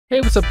Hey,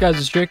 what's up guys,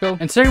 it's Jaco,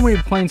 and today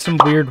we're playing some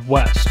Weird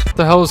West. What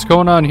the hell is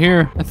going on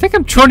here? I think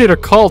I'm joining a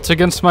cult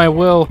against my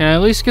will. Can I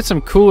at least get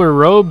some cooler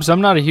robes? I'm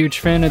not a huge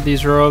fan of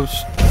these robes.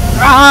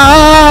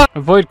 Ah!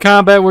 Avoid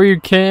combat where you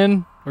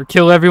can, or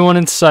kill everyone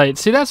in sight.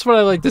 See, that's what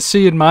I like to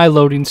see in my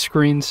loading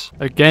screens.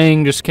 A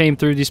gang just came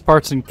through these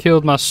parts and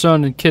killed my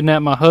son and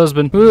kidnapped my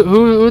husband.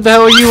 Who the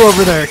hell are you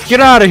over there? Get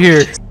out of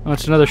here! Oh,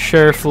 it's another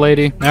sheriff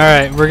lady.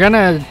 Alright, we're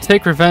gonna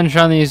take revenge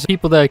on these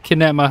people that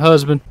kidnapped my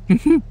husband.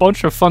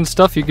 Bunch of fun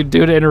stuff you could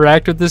do to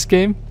interact with this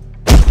game.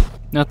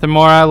 Nothing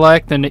more I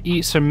like than to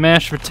eat some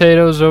mashed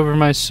potatoes over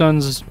my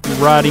son's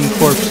rotting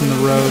corpse in the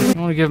road. I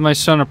want to give my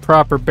son a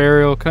proper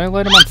burial. Can I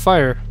light him on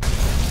fire?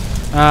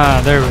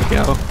 Ah, there we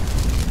go.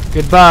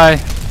 Goodbye.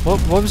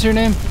 What was your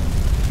name?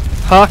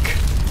 Huck?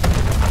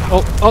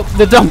 Oh,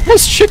 the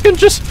dumbass chicken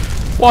just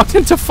walked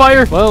into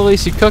fire. Well, at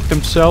least he cooked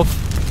himself.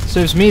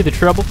 Saves me the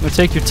trouble. I'm gonna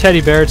take your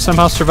teddy bear. It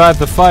somehow survived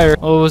the fire.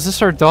 Oh, is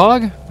this our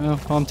dog? Oh,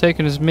 well, I'm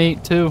taking his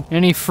meat, too.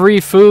 Any free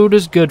food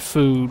is good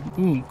food.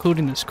 Ooh,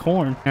 including this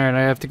corn. Alright,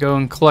 I have to go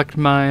and collect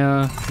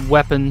my,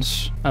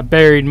 weapons. I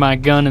buried my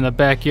gun in the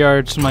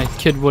backyard so my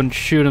kid wouldn't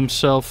shoot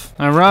himself.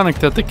 Ironic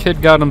that the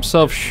kid got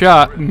himself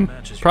shot.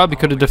 Probably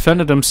could have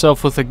defended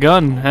himself with a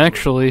gun,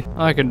 actually.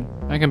 I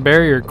can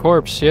bury your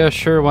corpse. Yeah,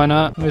 sure, why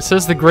not? It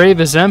says the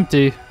grave is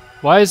empty.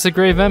 Why is the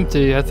grave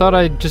empty? I thought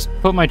I just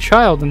put my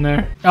child in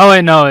there. Oh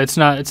wait, no, it's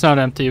not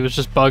empty. It was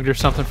just bugged or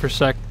something for a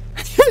sec.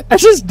 I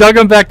just dug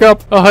him back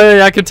up. Oh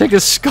hey, I can take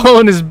his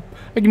skull and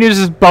I can use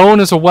his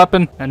bone as a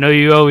weapon. I know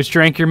you always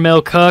drank your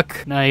milk,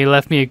 Huck. Now you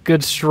left me a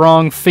good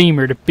strong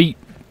femur to beat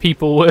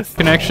people with.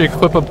 Can actually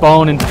equip a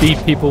bone and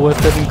beat people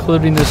with it,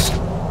 including this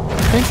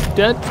pink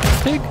dead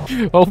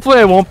pig. Hopefully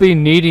I won't be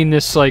needing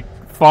this like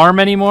farm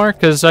anymore,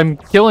 because I'm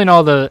killing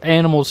all the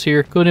animals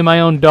here, including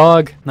my own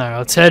dog. Alright,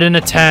 let's head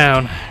into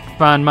town.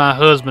 Find my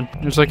husband.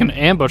 There's like an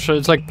ambush.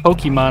 It's like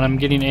Pokemon. I'm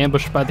getting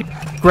ambushed by the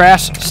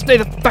grass. Stay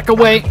the fuck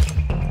away.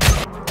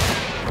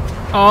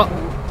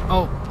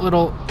 Oh,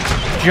 little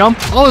jump.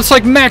 Oh, it's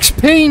like Max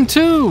Payne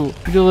too.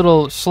 You do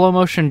little slow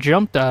motion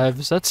jump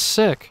dives. That's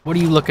sick. What are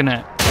you looking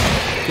at?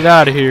 Get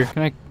out of here.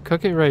 Can I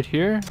cook it right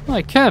here? Oh,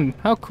 I can.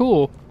 How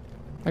cool.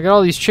 I got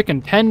all these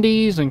chicken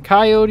tendies and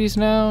coyotes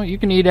now. You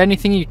can eat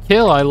anything you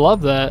kill. I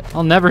love that.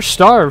 I'll never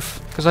starve,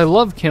 because I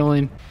love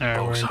killing.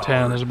 Alright, we're in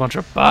town. There's a bunch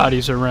of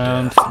bodies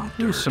around.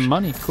 Ooh, some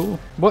money. Cool.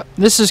 What?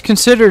 This is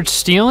considered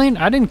stealing?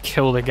 I didn't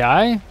kill the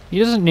guy. He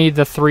doesn't need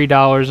the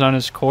 $3 on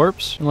his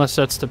corpse, unless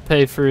that's to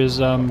pay for his,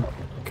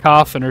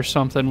 coffin or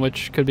something,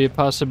 which could be a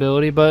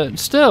possibility, but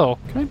still.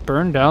 Can I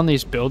burn down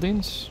these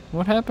buildings?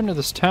 What happened to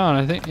this town?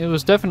 I think it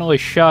was definitely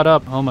shot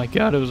up. Oh my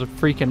god, it was a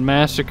freaking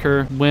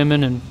massacre.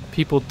 Women and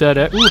people dead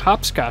at— ooh,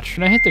 hopscotch.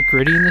 Can I hit the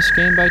gritty in this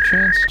game by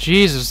chance?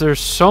 Jesus,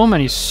 there's so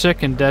many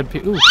sick and dead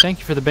people. Ooh, thank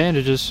you for the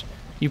bandages.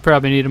 You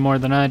probably need them more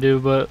than I do,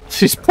 but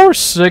these poor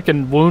sick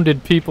and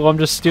wounded people, I'm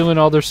just stealing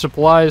all their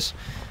supplies.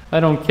 I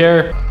don't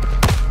care.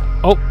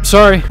 Oh,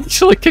 sorry. I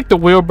actually kicked a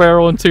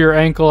wheelbarrow into your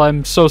ankle.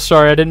 I'm so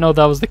sorry. I didn't know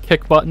that was the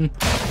kick button.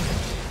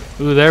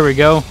 Ooh, there we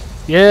go.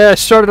 Yeah, I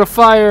started a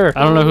fire.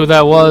 I don't know who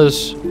that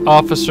was,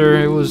 officer.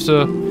 It was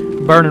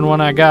burning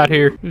when I got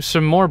here. Ooh,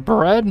 some more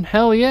bread?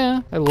 Hell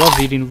yeah. I love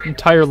eating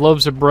entire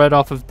loaves of bread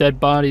off of dead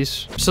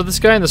bodies. So this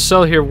guy in the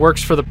cell here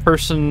works for the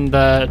person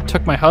that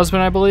took my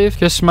husband, I believe.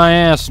 Kiss my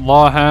ass,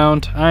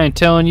 lawhound. I ain't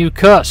telling you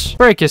cuss.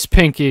 Break his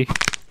pinky.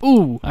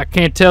 Ooh, I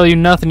can't tell you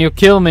nothing. You'll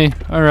kill me.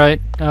 Alright,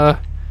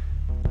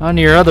 on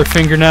to your other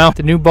finger now.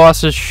 The new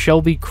boss is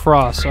Shelby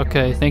Cross.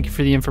 Okay, thank you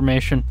for the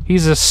information.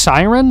 He's a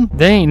siren?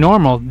 They ain't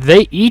normal.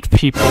 They eat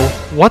people.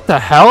 What the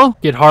hell?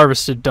 Get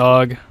harvested,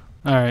 dog.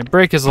 Alright,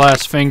 break his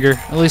last finger.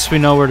 At least we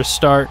know where to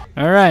start.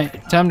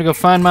 Alright, time to go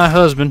find my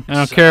husband. I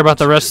don't care about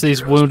the rest of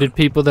these wounded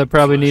people that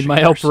probably need my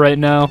help right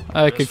now.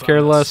 I could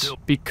care less.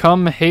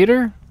 Become a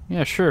hater?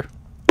 Yeah, sure.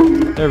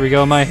 There we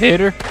go, my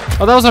hater.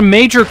 Oh, that was a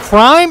major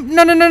crime?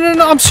 No,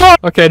 I'm sorry.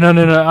 Okay, no,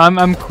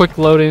 I'm quick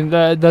loading.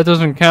 That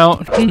doesn't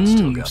count.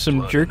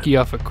 Some jerky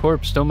off a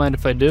corpse. Don't mind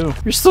if I do.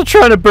 You're still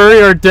trying to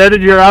bury our dead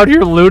and you're out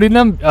here looting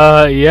them?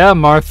 Yeah,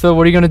 Martha,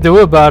 what are you gonna do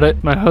about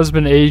it? My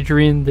husband,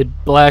 Adrian, the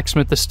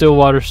blacksmith, the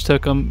Stillwaters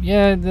took him.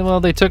 Yeah, well,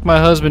 they took my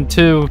husband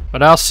too,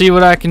 but I'll see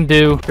what I can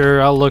do.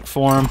 Sure, I'll look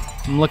for him.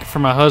 I'm looking for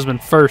my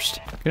husband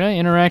first. Can I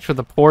interact with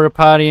a porta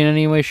potty in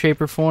any way,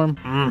 shape, or form?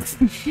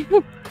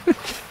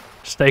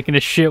 Just taking a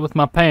shit with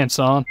my pants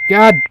on.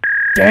 God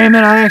damn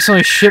it, I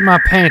accidentally shit my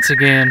pants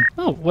again.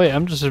 Oh, wait,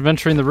 I'm just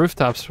adventuring the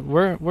rooftops.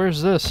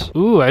 Where's this?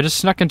 Ooh, I just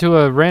snuck into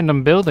a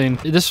random building.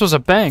 This was a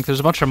bank. There's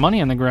a bunch of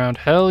money on the ground.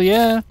 Hell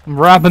yeah. I'm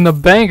robbing the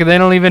bank and they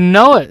don't even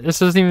know it.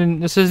 This isn't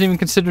even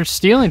considered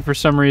stealing for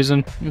some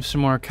reason. Use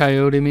some more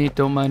coyote meat.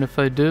 Don't mind if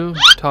I do.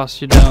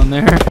 Toss you down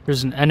there.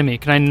 There's an enemy.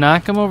 Can I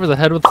knock him over the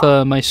head with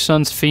my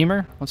son's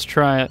femur? Let's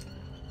try it.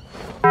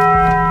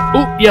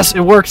 Oh, yes,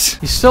 it worked.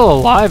 He's still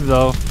alive,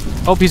 though.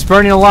 Oh, he's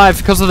burning alive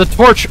because of the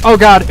torch. Oh,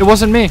 God, it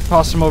wasn't me.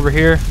 Toss him over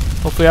here.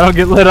 Hopefully I don't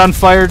get lit on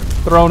fire.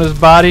 Throwing his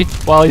body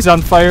while he's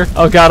on fire.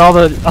 Oh, God, all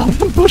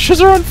the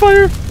bushes are on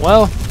fire.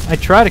 Well, I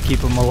try to keep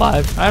him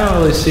alive. I don't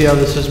really see how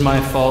this is my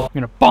fault.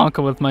 I'm gonna bonk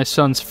him with my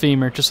son's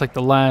femur, just like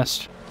the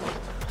last.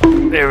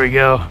 There we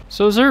go.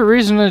 So is there a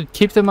reason to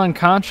keep them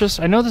unconscious?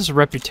 I know there's a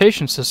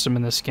reputation system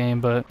in this game,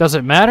 but does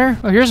it matter?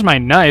 Oh, here's my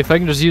knife. I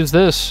can just use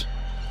this.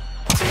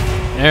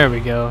 There we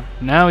go.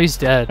 Now he's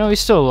dead. No, he's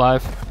still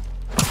alive.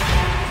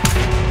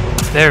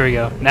 There we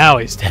go. Now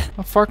he's dead.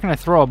 How far can I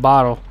throw a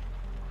bottle?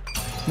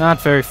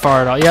 Not very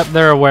far at all. Yep,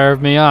 they're aware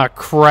of me. Ah,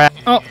 crap.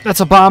 Oh, that's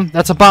a bomb.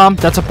 That's a bomb.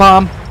 That's a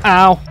bomb.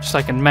 Ow. Just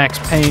like in Max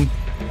Payne.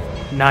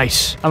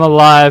 Nice. I'm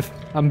alive.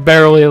 I'm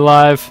barely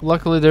alive.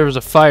 Luckily, there was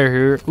a fire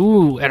here.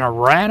 Ooh, and a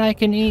rat I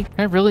can eat? Can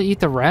I really eat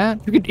the rat?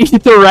 You can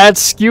eat the rat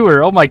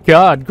skewer. Oh my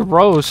god,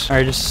 gross. All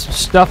right, just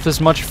stuff as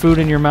much food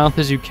in your mouth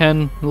as you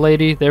can,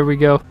 lady. There we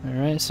go. All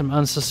right, some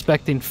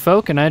unsuspecting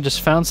folk, and I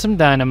just found some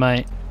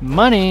dynamite.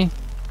 Money.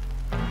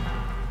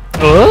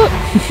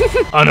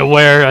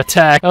 Unaware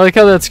attack. I like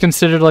how that's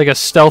considered like a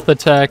stealth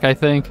attack, I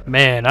think.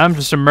 Man, I'm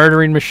just a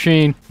murdering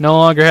machine. No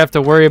longer have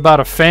to worry about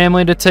a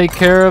family to take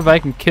care of. I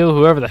can kill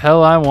whoever the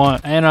hell I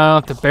want. And I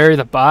don't have to bury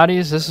the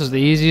bodies. This is the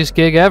easiest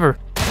gig ever.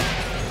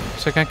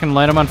 Looks like I can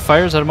light them on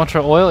fire. Is that a bunch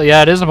of oil?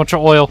 Yeah, it is a bunch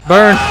of oil.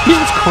 Burn. He's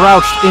just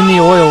crouched in the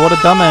oil. What a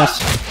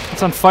dumbass.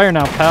 It's on fire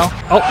now, pal.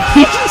 Oh,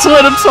 he just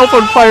lit himself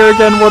on fire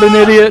again. What an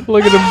idiot.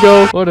 Look at him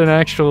go. What an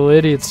actual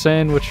idiot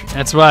sandwich.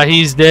 That's why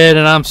he's dead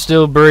and I'm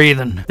still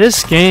breathing.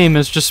 This game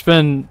has just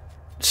been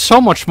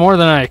so much more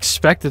than I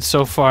expected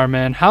so far,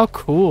 man. How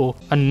cool.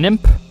 A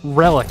nymph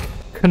relic.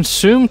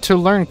 Consume to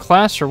learn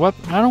class or what?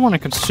 I don't want to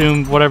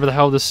consume whatever the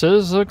hell this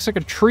is. It looks like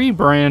a tree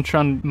branch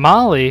on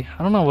Molly.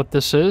 I don't know what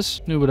this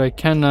is. No, but I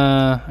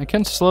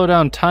can slow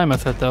down time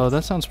with it though.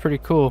 That sounds pretty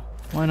cool.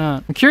 Why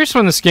not? I'm curious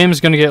when this game is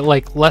going to get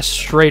like less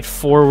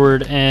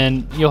straightforward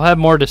and you'll have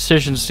more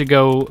decisions to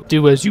go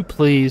do as you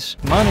please.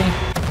 Money.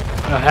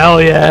 Oh,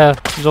 hell yeah.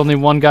 There's only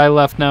one guy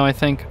left now, I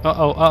think.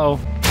 Uh-oh, uh-oh.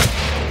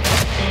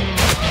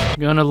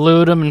 Gonna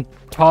loot him and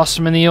toss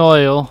him in the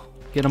oil.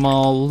 Get them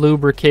all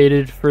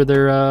lubricated for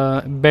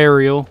their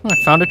burial. Oh, I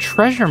found a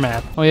treasure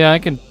map. Oh yeah, I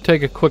can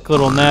take a quick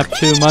little nap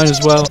too. Might as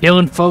well.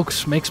 Killing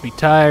folks makes me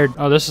tired.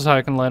 Oh, this is how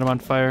I can light them on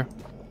fire.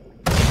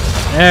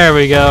 There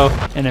we go.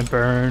 And it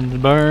burns,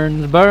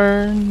 burns,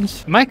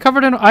 burns. Am I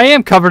covered in... I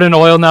am covered in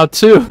oil now,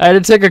 too. I had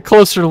to take a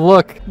closer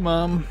look.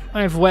 Mom,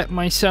 I've wet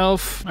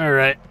myself. All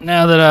right.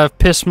 Now that I've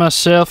pissed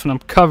myself and I'm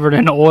covered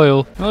in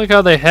oil. I like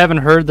how they haven't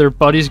heard their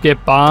buddies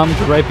get bombed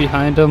right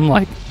behind them,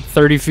 like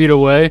 30 feet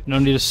away. No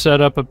need to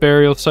set up a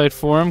burial site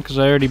for them because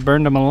I already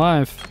burned them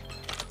alive.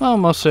 Well,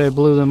 mostly I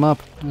blew them up.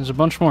 There's a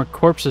bunch more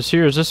corpses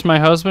here. Is this my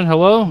husband?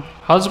 Hello?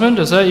 Husband,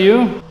 is that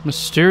you?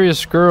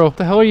 Mysterious girl. What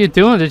the hell are you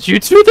doing? Did you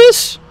do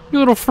this? You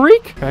little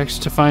freak. Tracks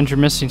to find your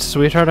missing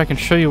sweetheart. I can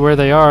show you where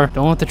they are.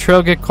 Don't let the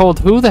trail get cold.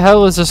 Who the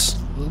hell is this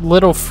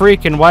little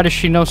freak and why does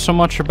she know so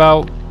much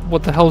about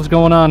what the hell is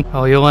going on?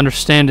 Oh, you'll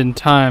understand in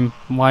time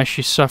why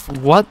she suffered.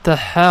 What the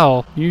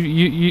hell? So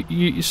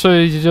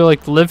you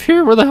like live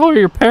here? Where the hell are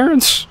your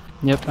parents?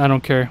 Yep, I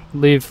don't care.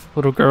 Leave,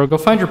 little girl. Go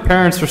find your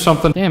parents or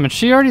something. Damn, and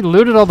she already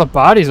looted all the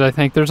bodies, I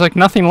think. There's like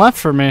nothing left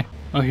for me.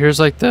 Oh, here's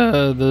like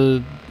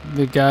the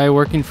guy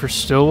working for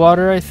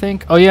Stillwater, I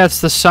think. Oh yeah, it's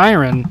the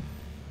siren.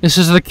 This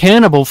is the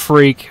cannibal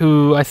freak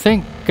who I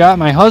think got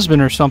my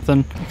husband or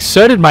something.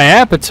 Excited my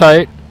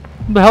appetite.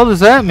 What the hell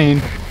does that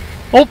mean?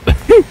 Oh,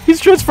 he's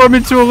transformed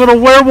into a little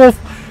werewolf.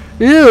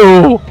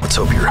 Ew. Let's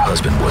hope your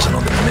husband wasn't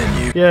on the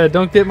menu. Yeah,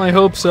 don't get my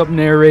hopes up,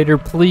 narrator,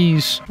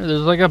 please. There's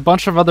like a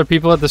bunch of other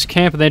people at this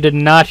camp and they did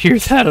not hear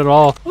that at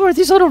all. Oh, are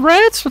these little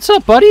rats? What's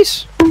up,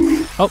 buddies?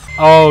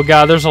 Oh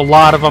god, there's a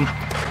lot of them.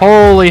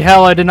 Holy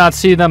hell, I did not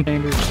see them.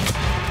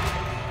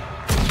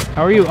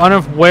 How are you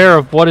unaware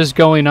of what is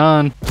going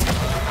on?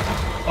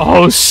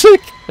 Oh,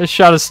 sick! I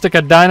shot a stick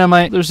of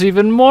dynamite. There's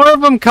even more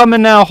of them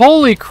coming now.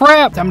 Holy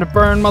crap! Time to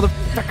burn,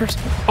 motherfuckers.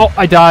 Oh,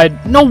 I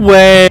died. No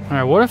way!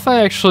 Alright, what if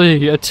I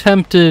actually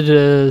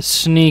attempted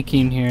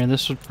sneaking here?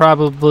 This would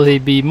probably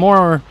be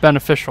more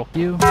beneficial.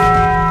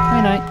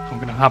 Night-night. I'm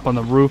gonna hop on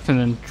the roof and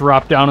then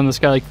drop down on this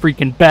guy like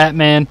freaking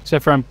Batman.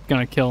 Except for I'm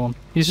gonna kill him.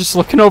 He's just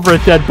looking over a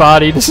dead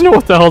body. He doesn't know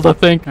what the hell to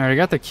think. Alright, I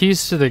got the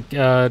keys to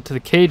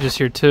the cages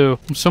here too.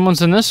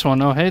 Someone's in this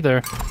one. Oh, hey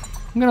there.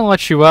 I'm gonna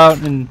let you out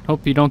and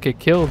hope you don't get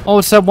killed. Oh,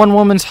 it's that one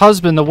woman's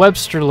husband, the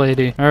Webster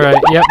lady.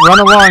 Alright, yep, run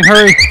along,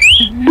 hurry.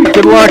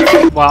 Good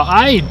luck. Wow,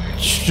 I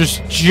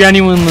just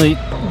genuinely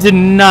did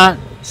not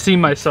see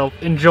myself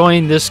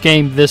enjoying this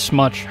game this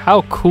much.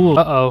 How cool.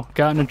 Uh-oh,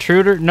 got an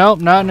intruder?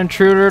 Nope, not an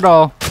intruder at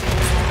all.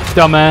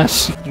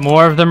 Dumbass.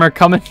 More of them are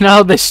coming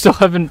now. They still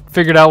haven't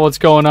figured out what's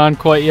going on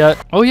quite yet.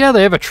 Oh yeah,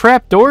 they have a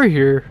trap door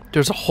here.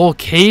 There's a whole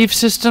cave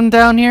system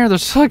down here.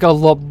 There's like a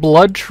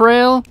blood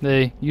trail.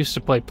 They used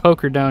to play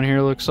poker down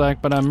here, looks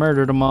like, but I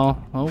murdered them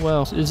all. Oh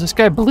well. Is this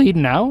guy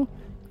bleeding now?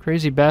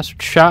 Crazy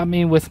bastard shot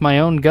me with my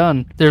own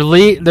gun. They're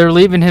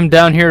leaving him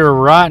down here to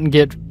rot and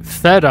get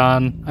fed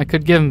on. I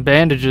could give him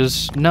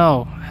bandages.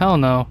 No, hell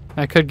no.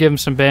 I could give him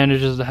some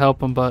bandages to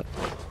help him, but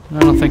I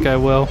don't think I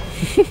will.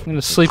 I'm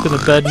gonna sleep in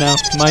the bed now.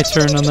 My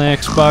turn on the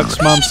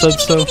Xbox. Mom said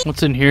so.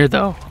 What's in here,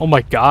 though? Oh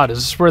my god, is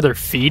this where they're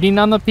feeding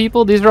on the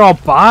people? These are all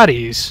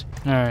bodies.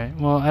 Alright,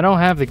 well, I don't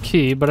have the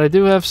key, but I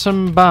do have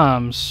some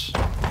bombs.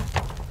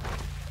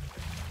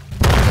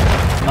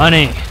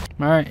 Money.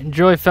 Alright,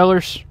 enjoy,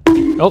 fellers.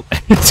 Oh,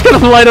 it's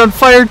gonna light on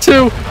fire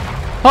too!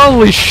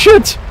 Holy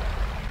shit!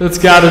 That's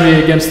gotta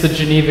be against the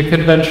Geneva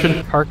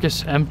Convention.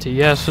 Carcass empty.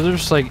 Yeah, so they're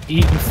just like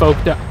eating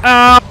folk down.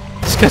 Ow!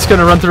 This guy's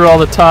gonna run through all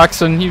the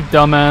toxin, you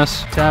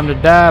dumbass. Time to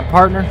die,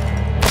 partner.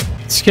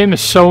 This game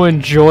is so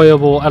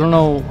enjoyable. I don't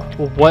know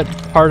what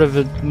part of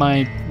it,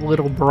 my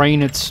little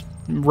brain it's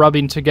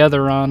rubbing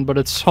together on, but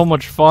it's so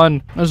much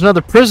fun. There's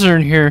another prisoner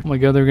in here. Oh my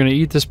god, they're gonna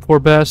eat this poor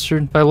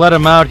bastard. If I let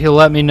him out, he'll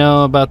let me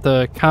know about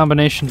the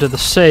combination to the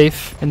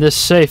safe. And this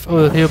safe,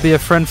 oh, he'll be a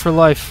friend for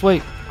life.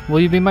 Wait,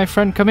 will you be my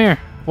friend? Come here.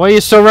 Why are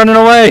you still running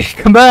away?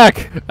 Come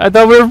back. I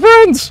thought we were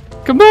friends.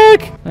 Come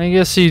back. I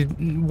guess he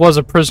was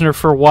a prisoner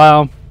for a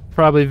while.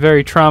 Probably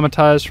very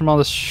traumatized from all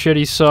the shit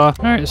he saw.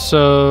 Alright,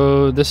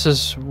 so this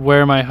is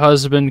where my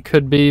husband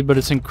could be, but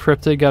it's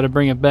encrypted. Gotta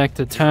bring it back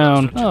to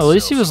town. Oh, at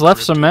least he was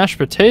left some mashed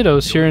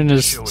potatoes here in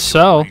his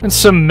cell. And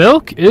some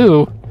milk?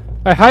 Ew.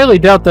 I highly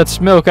doubt that's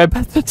milk. I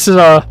bet that's,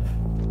 I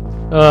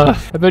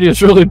bet he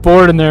was really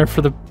bored in there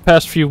for the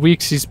past few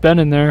weeks he's been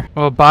in there.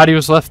 Oh, a body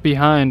was left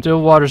behind.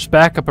 Stillwater's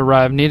backup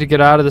arrived. Need to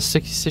get out of the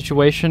sticky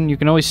situation. You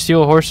can always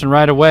steal a horse and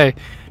ride away.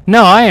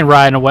 No, I ain't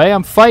riding away.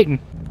 I'm fighting.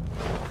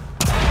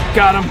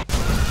 Got him.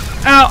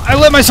 Ow, I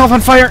lit myself on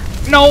fire.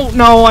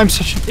 No, I'm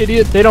such an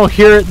idiot. They don't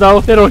hear it,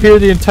 though. They don't hear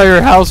the entire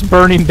house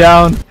burning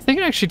down. I think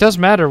it actually does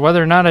matter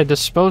whether or not I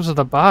dispose of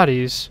the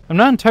bodies. I'm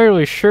not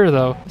entirely sure,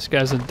 though. This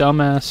guy's a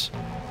dumbass.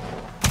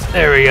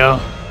 There we go.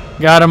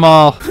 Got them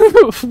all.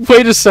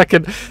 Wait a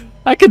second.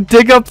 I can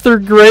dig up their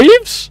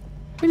graves?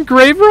 And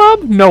grave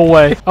rob? No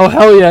way. Oh,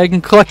 hell yeah, I can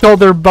collect all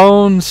their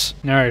bones.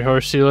 Alright,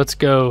 horsey, let's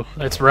go.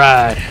 Let's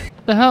ride.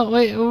 The hell?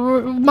 Wait,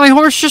 my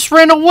horse just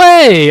ran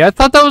away. I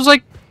thought that was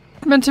like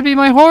meant to be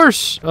my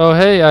horse. Oh,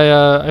 hey,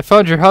 I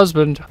found your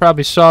husband.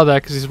 Probably saw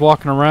that because he's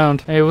walking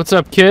around. Hey, what's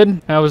up,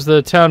 kid? How was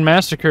the town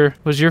massacre?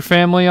 Was your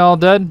family all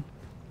dead?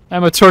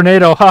 I'm a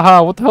tornado.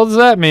 Haha, what the hell does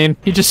that mean?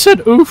 He just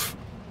said oof.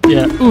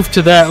 Yeah, oof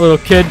to that, little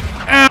kid.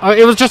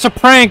 It was just a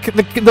prank.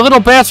 The little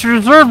bastard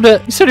deserved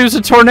it. He said he was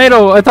a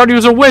tornado. I thought he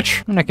was a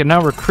witch. And I can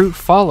now recruit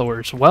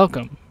followers.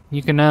 Welcome.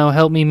 You can now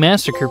help me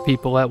massacre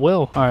people at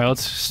will. Alright,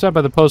 let's stop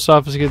by the post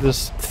office to get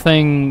this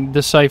thing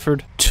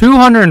deciphered.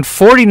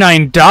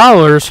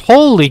 $249?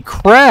 Holy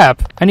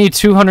crap! I need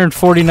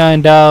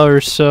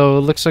 $249, so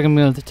it looks like I'm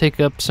going to take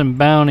up some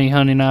bounty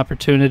hunting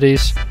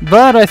opportunities.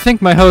 But I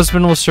think my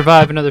husband will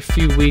survive another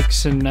few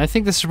weeks, and I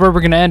think this is where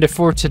we're going to end it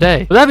for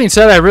today. With that being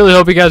said, I really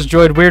hope you guys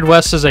enjoyed. Weird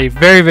West is a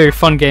very, very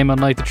fun game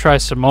I'd like to try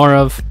some more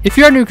of. If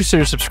you are new,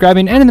 consider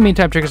subscribing, and in the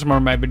meantime, check out some more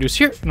of my videos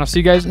here, and I'll see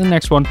you guys in the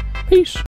next one. Peace!